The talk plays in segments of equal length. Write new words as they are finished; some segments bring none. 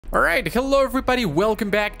Alright, hello everybody, welcome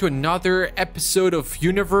back to another episode of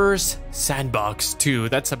Universe Sandbox 2.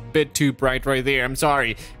 That's a bit too bright right there, I'm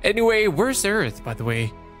sorry. Anyway, where's Earth, by the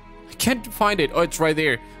way? I can't find it. Oh, it's right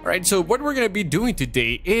there. Alright, so what we're going to be doing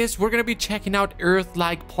today is we're going to be checking out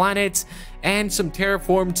Earth-like planets and some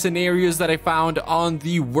terraformed scenarios that I found on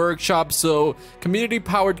the workshop. So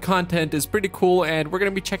community-powered content is pretty cool, and we're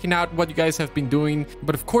going to be checking out what you guys have been doing.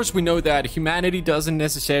 But of course, we know that humanity doesn't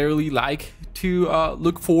necessarily like to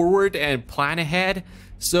look forward and plan ahead.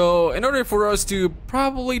 So in order for us to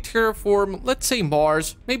probably terraform, let's say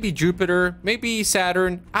Mars, maybe Jupiter, maybe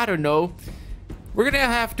Saturn, I don't know, we're gonna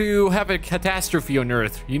have to have a catastrophe on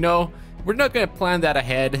Earth, you know? We're not gonna plan that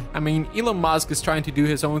ahead. I mean, Elon Musk is trying to do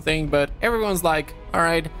his own thing, but everyone's like,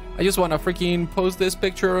 alright, I just wanna freaking post this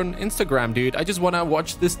picture on Instagram, dude. I just wanna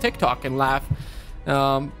watch this TikTok and laugh.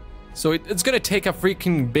 So it's gonna take a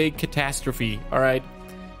freaking big catastrophe, alright,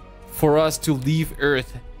 for us to leave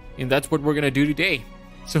Earth. And that's what we're gonna do today.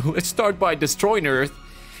 So let's start by destroying Earth.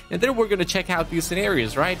 And then we're gonna check out these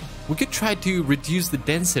scenarios, right? We could try to reduce the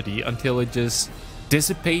density until it just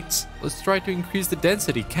dissipates. Let's try to increase the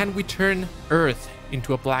density. Can we turn Earth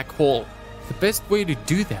into a black hole? The best way to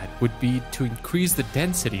do that would be to increase the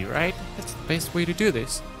density, right? That's the best way to do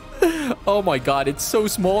this. Oh my god, it's so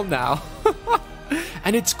small now.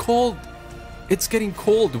 And it's cold. It's getting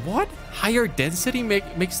cold. What? Higher density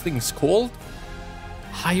makes things cold?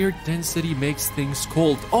 Higher density makes things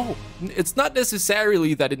cold. Oh, it's not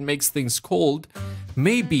necessarily that it makes things cold.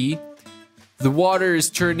 Maybe the water is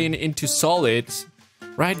turning into solids,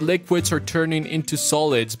 right? Liquids are turning into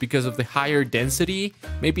solids because of the higher density,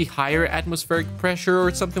 maybe higher atmospheric pressure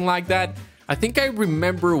or something like that. I think I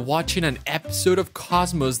remember watching an episode of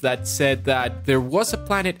Cosmos that said that there was a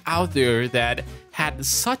planet out there that had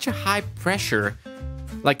such a high pressure,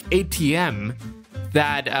 like ATM,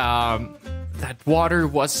 that that water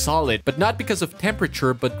was solid, but not because of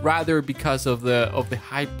temperature, but rather because of the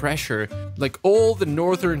high pressure. Like all the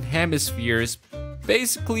northern hemispheres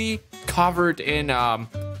basically covered in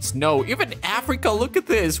snow. Even Africa, look at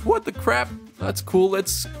this. What the crap? That's cool.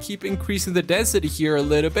 Let's keep increasing the density here a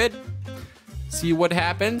little bit. See what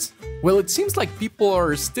happens. Well, it seems like people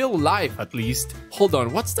are still alive, at least. Hold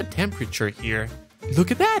on, what's the temperature here?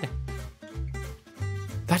 Look at that.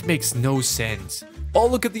 That makes no sense. Oh,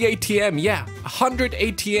 look at the ATM. Yeah, 100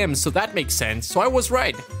 ATM. So that makes sense. So I was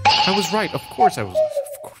right. I was right. Of course I was.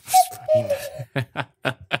 Of course.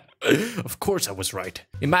 I mean, of course I was right.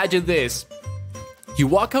 Imagine this. You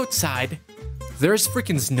walk outside. There's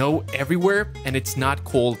freaking snow everywhere. And it's not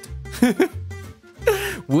cold.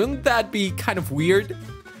 Wouldn't that be kind of weird?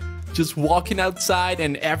 Just walking outside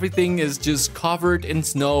and everything is just covered in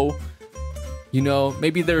snow. You know,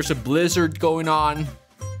 maybe there's a blizzard going on.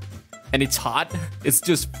 And it's hot. It's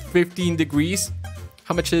just 15 degrees.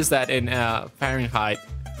 How much is that in Fahrenheit?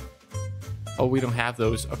 Oh, we don't have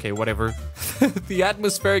those. Okay, whatever. The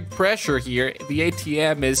atmospheric pressure here, the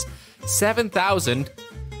ATM, is 7,000.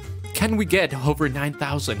 Can we get over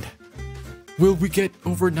 9,000? Will we get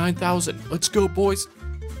over 9,000? Let's go, boys.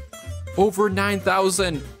 Over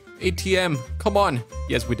 9,000 ATM. Come on.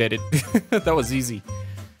 Yes, we did it. That was easy.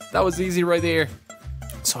 That was easy right there.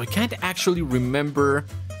 So I can't actually remember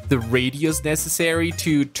the radius necessary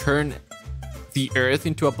to turn the Earth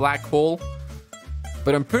into a black hole,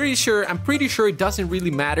 but I'm pretty sure it doesn't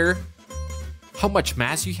really matter how much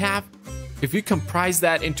mass you have. If you comprise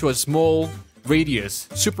that into a small radius,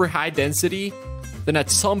 super high density, then at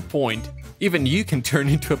some point even you can turn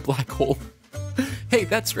into a black hole. Hey,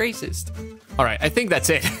 that's racist. All right, I think that's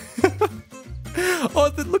it.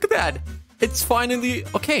 Oh, look at that. It's finally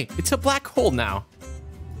okay. It's a black hole now.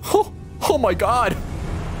 Oh my god.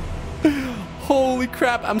 Holy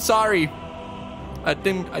crap, I'm sorry. I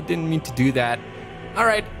didn't mean to do that. All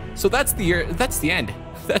right, so that's the end.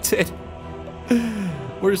 That's it.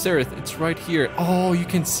 Where's Earth? It's right here. Oh, you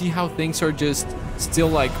can see how things are just still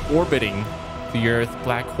like orbiting the Earth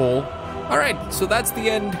black hole. All right, so that's the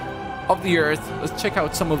end of the Earth. Let's check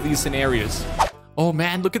out some of these scenarios. Oh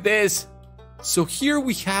man, look at this. So here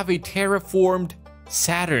we have a terraformed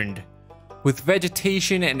Saturn with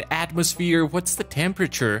vegetation and atmosphere. What's the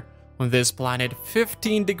temperature on this planet?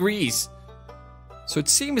 15 degrees. So it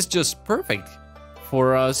seems just perfect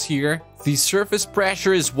for us here. The surface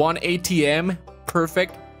pressure is 1 ATM.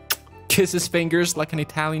 Perfect. Kiss his fingers like an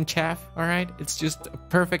Italian chef. All right, it's just a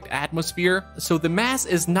perfect atmosphere. So the mass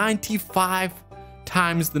is 95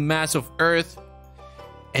 times the mass of Earth,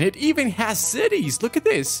 and it even has cities. Look at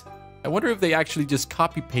this. I wonder if they actually just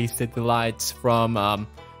copy pasted the lights from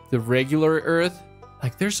the regular Earth.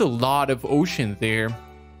 Like, there's a lot of ocean there.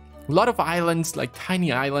 A lot of islands, like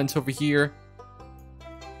tiny islands over here.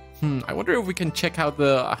 I wonder if we can check out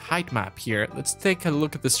the height map here. Let's take a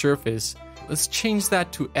look at the surface. Let's change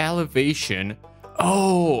that to elevation.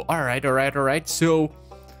 Oh, all right. So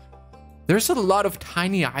there's a lot of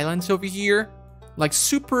tiny islands over here, like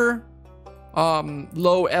super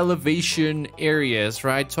low elevation areas,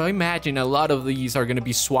 right? So I imagine a lot of these are gonna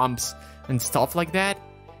be swamps and stuff like that.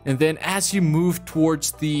 And then as you move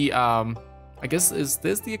towards the, I guess, is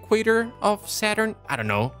this the equator of Saturn? I don't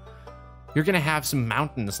know. You're gonna have some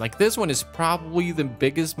mountains. Like this one is probably the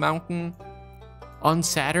biggest mountain on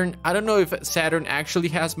Saturn. I don't know if Saturn actually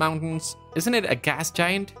has mountains. Isn't it a gas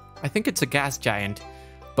giant? I think it's a gas giant.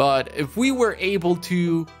 But if we were able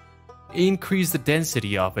to increase the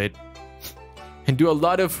density of it and do a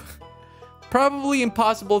lot of probably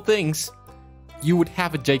impossible things, you would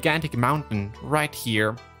have a gigantic mountain right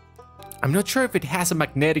here. I'm not sure if it has a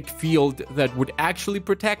magnetic field that would actually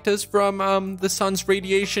protect us from the sun's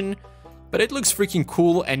radiation, but it looks freaking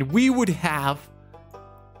cool, and we would have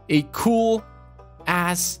a cool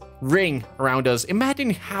ass ring around us.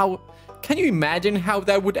 Can you imagine how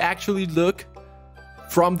that would actually look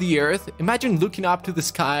from the Earth? Imagine looking up to the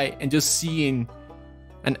sky and just seeing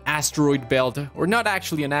an asteroid belt, or not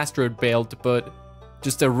actually an asteroid belt, but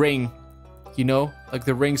just a ring, you know, like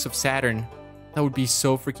the rings of Saturn. That would be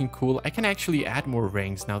so freaking cool. I can actually add more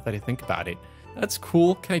rings now that I think about it. That's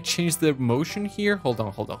cool. Can I change the motion here? Hold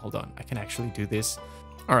on. I can actually do this.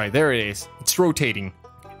 All right, there it is. It's rotating.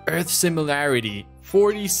 Earth similarity,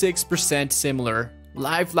 46% similar.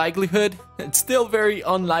 Life likelihood, it's still very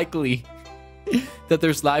unlikely that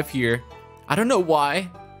there's life here. I don't know why,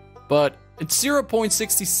 but it's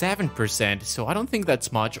 0.67%, so I don't think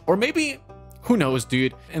that's much. Or maybe, who knows,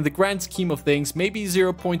 dude? In the grand scheme of things, maybe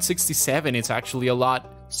 0.67 is actually a lot.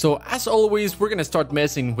 So as always, we're gonna start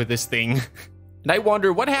messing with this thing. And I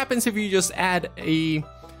wonder what happens if you just add a...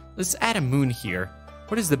 Let's add a moon here.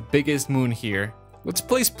 What is the biggest moon here? Let's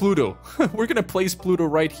place Pluto. We're gonna place Pluto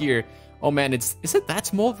right here. Oh man, is it that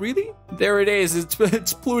small, really? There it is,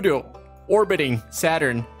 it's Pluto. Orbiting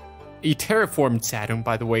Saturn. A terraformed Saturn,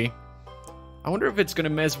 by the way. I wonder if it's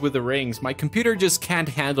gonna mess with the rings. My computer just can't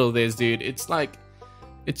handle this, dude. It's like...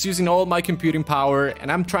 It's using all my computing power,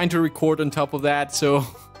 and I'm trying to record on top of that, so...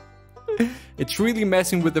 It's really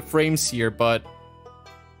messing with the frames here, but...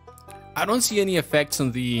 I don't see any effects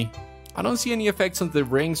on the...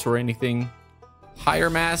 rings or anything.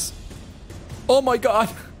 Higher mass. Oh my god!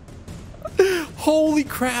 Holy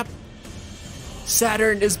crap!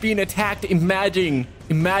 Saturn is being attacked. Imagine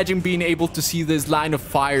being able to see this line of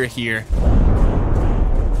fire here.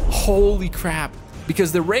 Holy crap.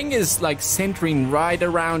 Because the ring is like centering right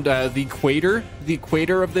around the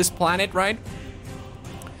equator of this planet, right?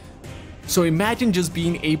 So imagine just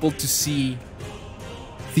being able to see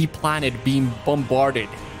the planet being bombarded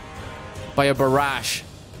by a barrage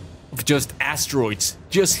of just asteroids,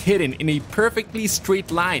 just hidden in a perfectly straight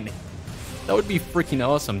line. That would be freaking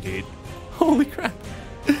awesome, dude. Holy crap.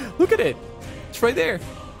 Look at it. It's right there.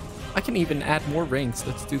 I can even add more rings.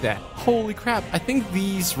 Let's do that. Holy crap. I think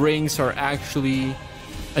these rings are actually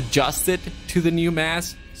adjusted to the new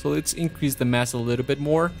mass. So let's increase the mass a little bit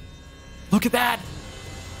more. Look at that.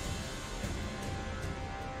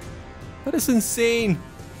 That is insane.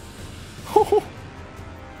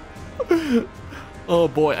 Oh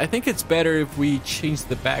boy, I think it's better if we change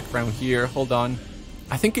the background here. Hold on.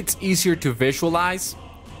 I think it's easier to visualize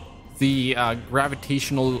the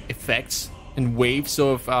gravitational effects and waves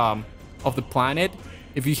of the planet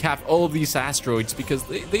if you have all of these asteroids, because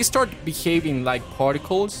they start behaving like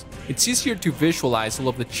particles. It's easier to visualize all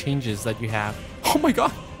of the changes that you have. Oh my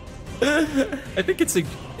god. I think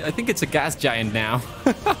it's a gas giant now.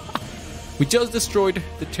 We just destroyed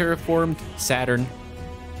the terraformed Saturn.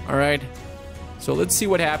 All right. So let's see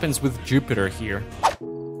what happens with Jupiter here.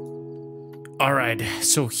 All right,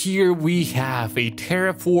 so here we have a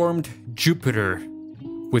terraformed Jupiter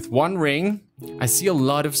with one ring. I see a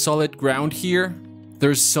lot of solid ground here.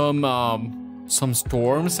 There's some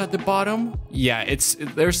storms at the bottom. Yeah,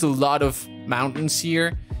 there's a lot of mountains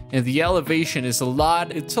here, and the elevation is a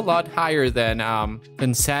lot higher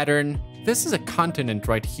than Saturn. This is a continent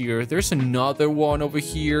right here. There's another one over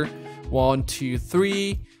here. 1, 2,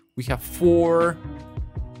 3. We have 4.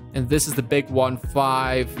 And this is the big one,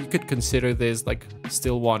 5. You could consider this like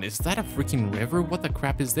still 1. Is that a freaking river? What the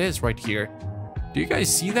crap is this right here? Do you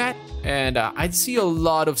guys see that? And I'd see a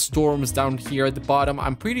lot of storms down here at the bottom.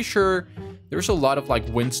 I'm pretty sure there's a lot of like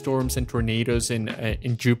windstorms and tornadoes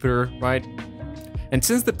in Jupiter, right? And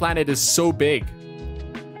since the planet is so big,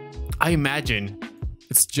 I imagine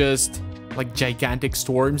it's just like gigantic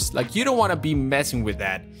storms. Like, you don't want to be messing with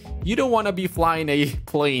that. You don't want to be flying a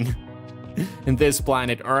plane in this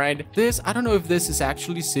planet, all right? This, I don't know if this is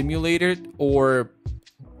actually simulated or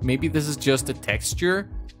maybe this is just a texture,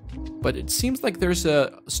 but it seems like there's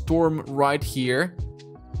a storm right here.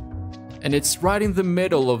 And it's right in the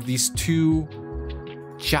middle of these two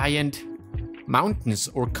giant mountains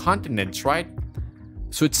or continents, right?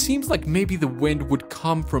 So it seems like maybe the wind would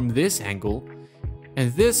come from this angle.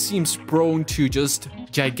 And this seems prone to just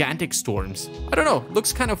gigantic storms. I don't know,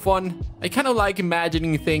 looks kind of fun. I kind of like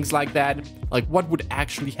imagining things like that. Like what would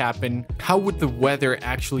actually happen? How would the weather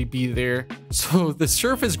actually be there? So the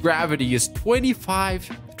surface gravity is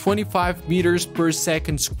 25 meters per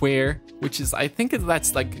second square, which is, I think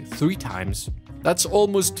that's like 3 times. That's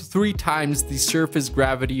almost 3 times the surface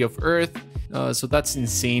gravity of Earth. So that's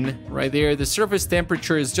insane right there. The surface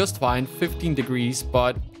temperature is just fine, 15 degrees,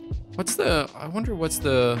 but I wonder what's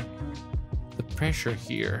the pressure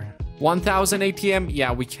here? 1000 atm?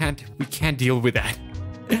 Yeah, we can't deal with that.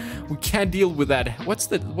 We can't deal with that. What's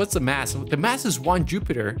the mass? The mass is 1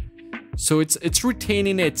 Jupiter. So it's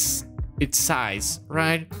retaining its size,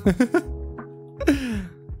 right?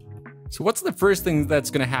 So what's the first thing that's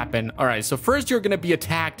gonna happen? All right, so first you're gonna be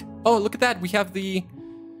attacked. Oh, look at that. We have the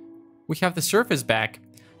surface back.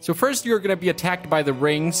 So first you're gonna be attacked by the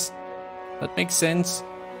rings. That makes sense.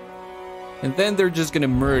 And then they're just gonna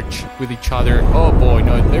merge with each other. Oh boy,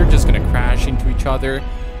 no, they're just gonna crash into each other.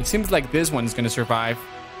 It seems like this one's gonna survive.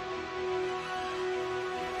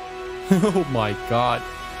 Oh my god.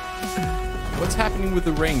 What's happening with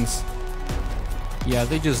the rings? Yeah,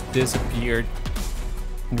 they just disappeared.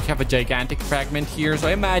 We have a gigantic fragment here, so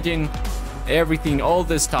I imagine everything, all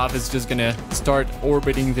this stuff is just gonna start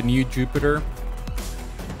orbiting the new Jupiter.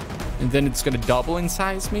 And then it's gonna double in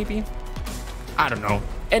size, maybe? I don't know.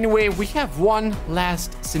 Anyway, we have one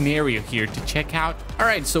last scenario here to check out. All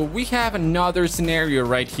right, so we have another scenario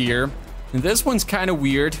right here. And this one's kind of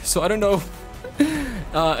weird, so I don't know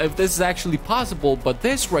if this is actually possible, but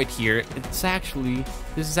this right here,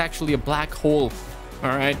 this is actually a black hole. All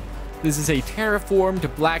right, this is a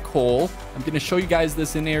terraformed black hole. I'm gonna show you guys the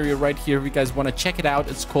scenario right here if you guys wanna check it out.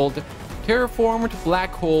 It's called Terraformed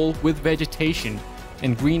Black Hole with Vegetation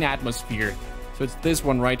and Green Atmosphere. So it's this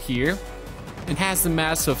one right here. It has the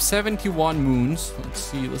mass of 71 moons. Let's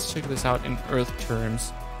see, let's check this out in Earth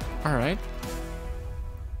terms. All right.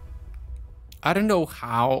 I don't know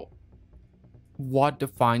what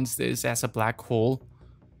defines this as a black hole.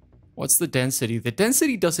 What's the density? The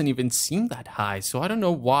density doesn't even seem that high, so I don't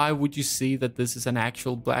know why would you say that this is an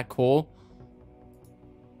actual black hole.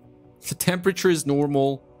 The temperature is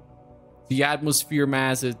normal. The atmosphere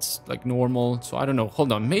mass, it's like normal, so I don't know.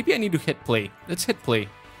 Hold on, maybe I need to hit play. Let's hit play.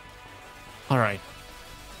 All right.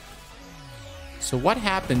 So what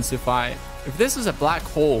happens if this is a black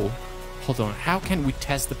hole? Hold on, how can we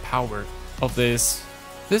test the power of this?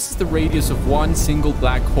 This is the radius of one single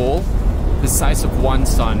black hole, the size of one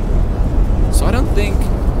sun. So I don't think,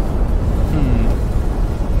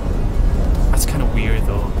 that's kind of weird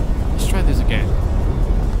though. Let's try this again.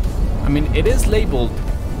 I mean, it is labeled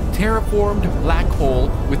terraformed black hole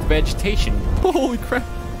with vegetation. Holy crap.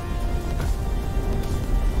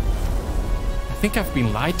 I think I've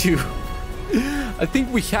been lied to. I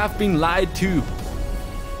think we have been lied to.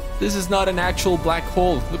 This is not an actual black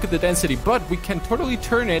hole. Look at the density, but we can totally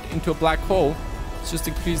turn it into a black hole. Let's just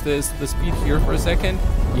increase the speed here for a second.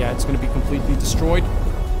 Yeah, it's going to be completely destroyed.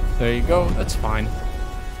 There you go. That's fine.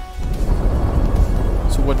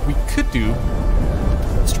 So what we could do,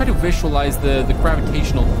 let's try to visualize the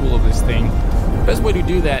gravitational pull of this thing. The best way to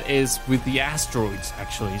do that is with the asteroids,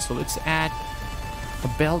 actually. So let's add a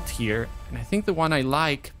belt here. And I think the one I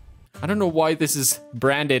like, I don't know why this is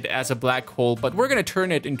branded as a black hole, but we're going to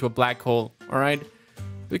turn it into a black hole. All right.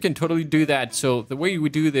 We can totally do that. So the way we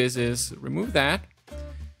do this is remove that.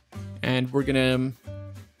 And we're going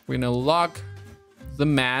to lock the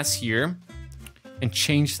mass here and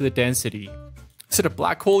change the density. Is it a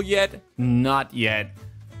black hole yet? Not yet.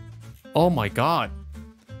 Oh my god.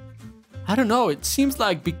 I don't know. It seems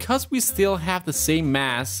like because we still have the same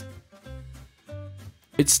mass,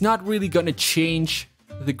 it's not really going to change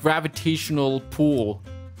the gravitational pull,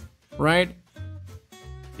 right?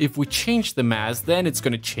 If we change the mass, then it's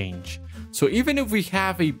going to change. So even if we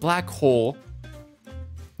have a black hole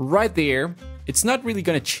right there, it's not really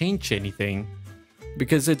going to change anything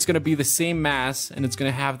because it's going to be the same mass and it's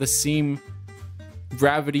going to have the same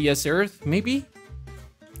gravity as Earth, maybe?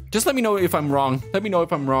 Just let me know if I'm wrong. Let me know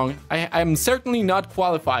if I'm wrong. I'm certainly not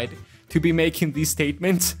qualified to be making these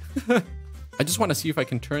statements. I just want to see if I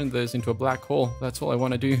can turn this into a black hole. That's all I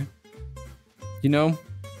want to do. You know,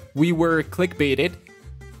 we were clickbaited.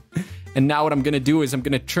 And now what I'm going to do is I'm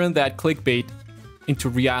going to turn that clickbait into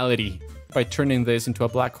reality. by turning this into a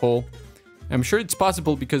black hole. I'm sure it's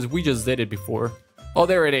possible because we just did it before. Oh,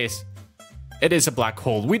 there it is. It is a black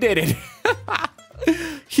hole. We did it.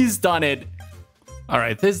 He's done it. All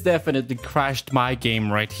right, this definitely crashed my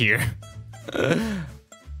game right here.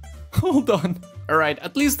 Hold on. All right,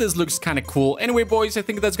 at least this looks kind of cool. Anyway, boys, I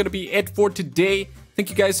think that's going to be it for today. Thank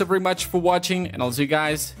you guys so very much for watching, and I'll see you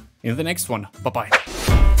guys in the next one. Bye-bye.